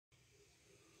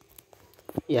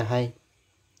Yeah, hi.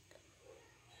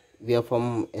 We are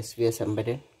from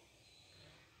svsembedded.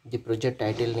 The project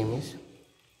title name is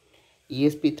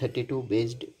ESP32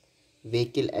 based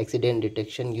vehicle accident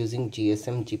detection using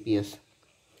GSM GPS.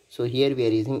 So here we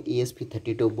are using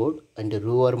ESP32 board, and the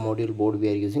rover module board we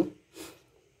are using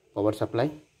power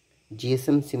supply,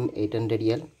 GSM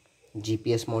SIM800L,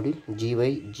 GPS module,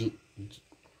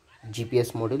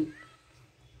 GPS module,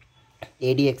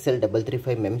 ADXL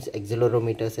 335 MEMS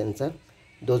accelerometer sensor.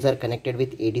 Those are connected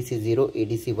with ADC0,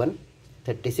 ADC1,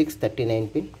 36, 39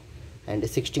 pin, and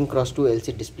 16x2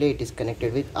 LCD display. It is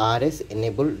connected with RS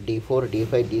enable D4,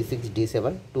 D5, D6,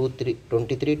 D7,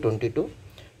 23, 22,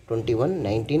 21,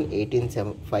 19, 18,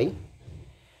 5,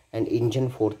 and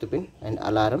engine 4th pin, and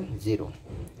alarm 0.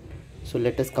 So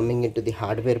let us coming into the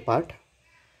hardware part.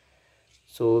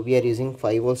 So we are using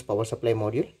 5 volts power supply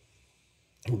module,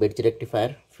 bridge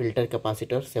rectifier, filter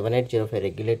capacitor, 7805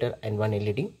 regulator, and one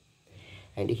LED.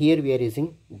 And here we are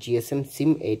using GSM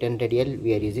SIM800L.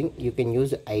 We are using, you can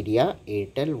use Idea,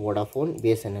 Airtel, Vodafone,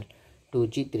 BSNL,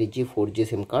 2G, 3G, 4G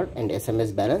SIM card, and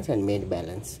SMS balance and main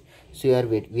balance. So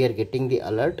we are getting the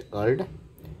alert called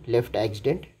left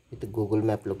accident with the Google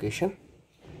Map location,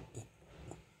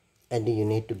 and you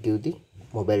need to give the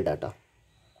mobile data.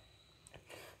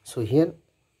 So here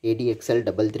ADXL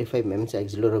 335 MEMS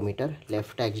accelerometer,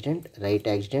 left accident, right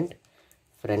accident,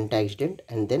 front accident,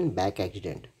 and then back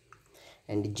accident.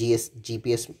 And GPS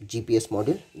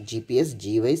module, GPS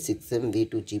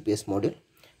GY6MV2 GPS module,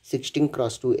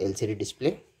 16x2 LCD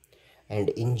display,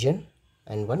 and engine,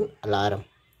 and one alarm.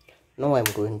 Now I am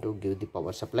going to give the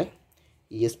power supply.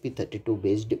 ESP32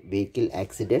 based vehicle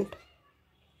accident.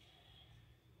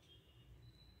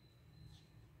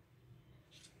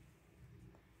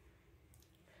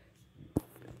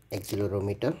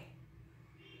 Accelerometer.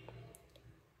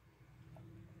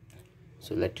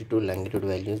 So latitude longitude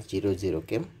values 00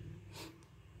 came.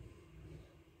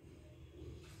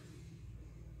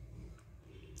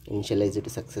 Initialize it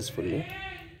successfully.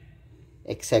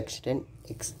 X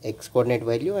coordinate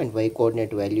value and Y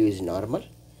coordinate value is normal.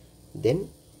 Then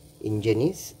engine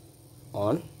is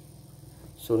on.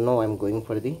 So now I am going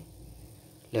for the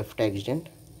left accident.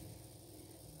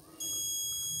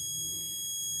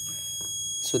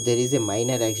 So there is a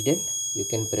minor accident. You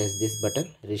can press this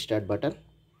button, restart button.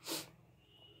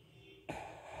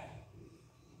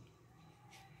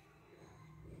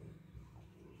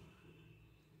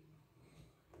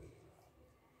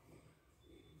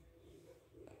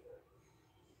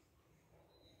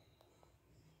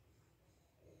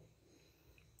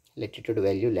 Latitude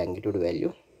value, longitude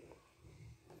value.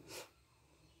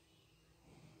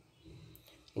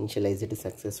 Initialize it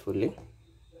successfully.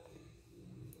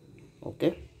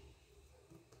 Okay.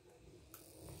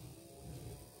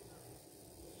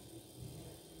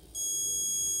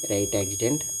 Right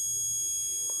accident.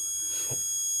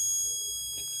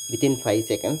 Within 5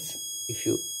 seconds, if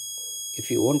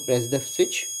you won't press the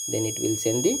switch, then it will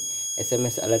send the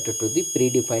SMS alert to the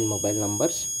predefined mobile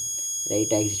numbers.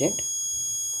 Right accident.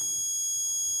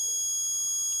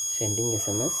 Sending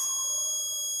SMS.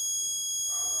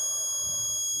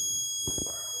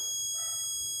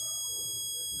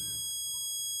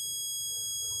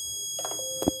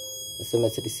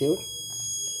 SMS received.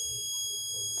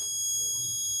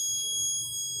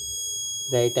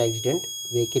 Right accident,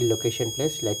 vehicle location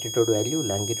place, latitude value,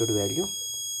 longitude value,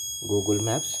 Google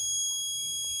Maps,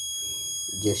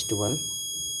 just one.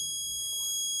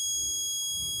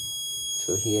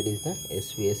 So here is the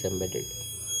svsembedded.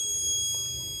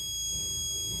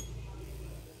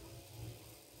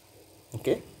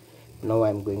 Okay, now I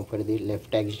am going for the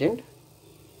left accident.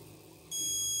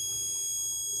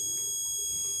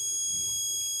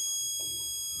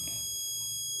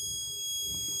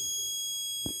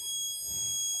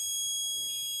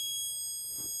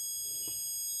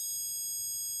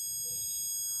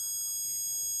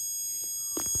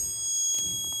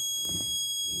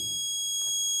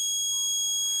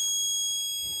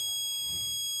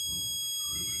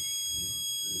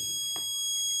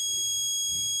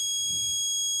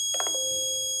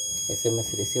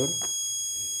 SMS received.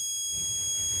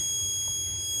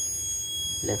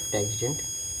 Left accident.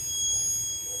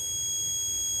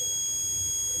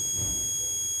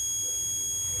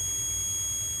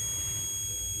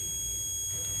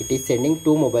 It is sending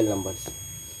 2 mobile numbers.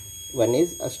 One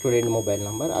is a student mobile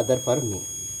number, other for me.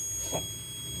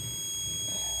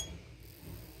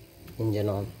 Engine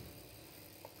on.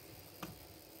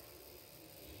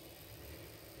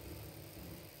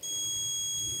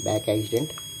 Back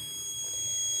accident.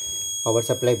 Power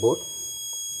supply board,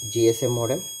 GSM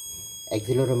modem,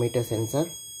 accelerometer sensor,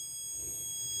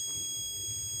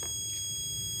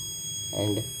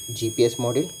 and GPS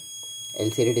module,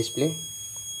 LCD display,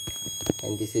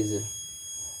 and this is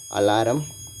alarm,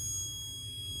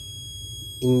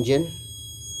 engine,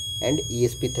 and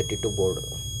ESP32 board.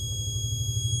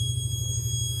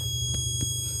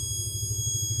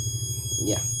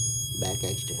 Yeah, back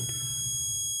accident.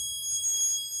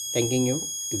 Thanking you.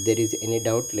 If there is any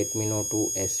doubt, let me know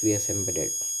to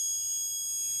svsembedded.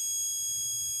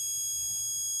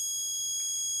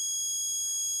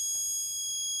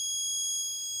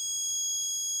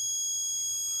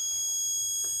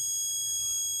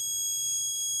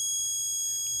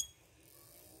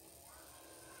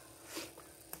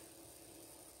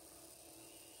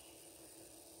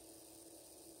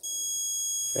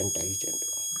 Front accident.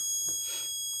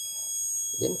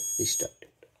 Then restart it.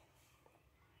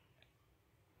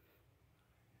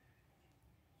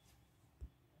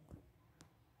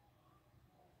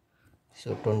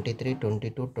 So 23,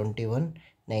 22, 21,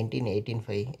 19, 18,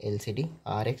 5 LCD,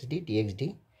 RxD,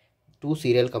 TxD, 2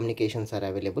 serial communications are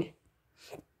available.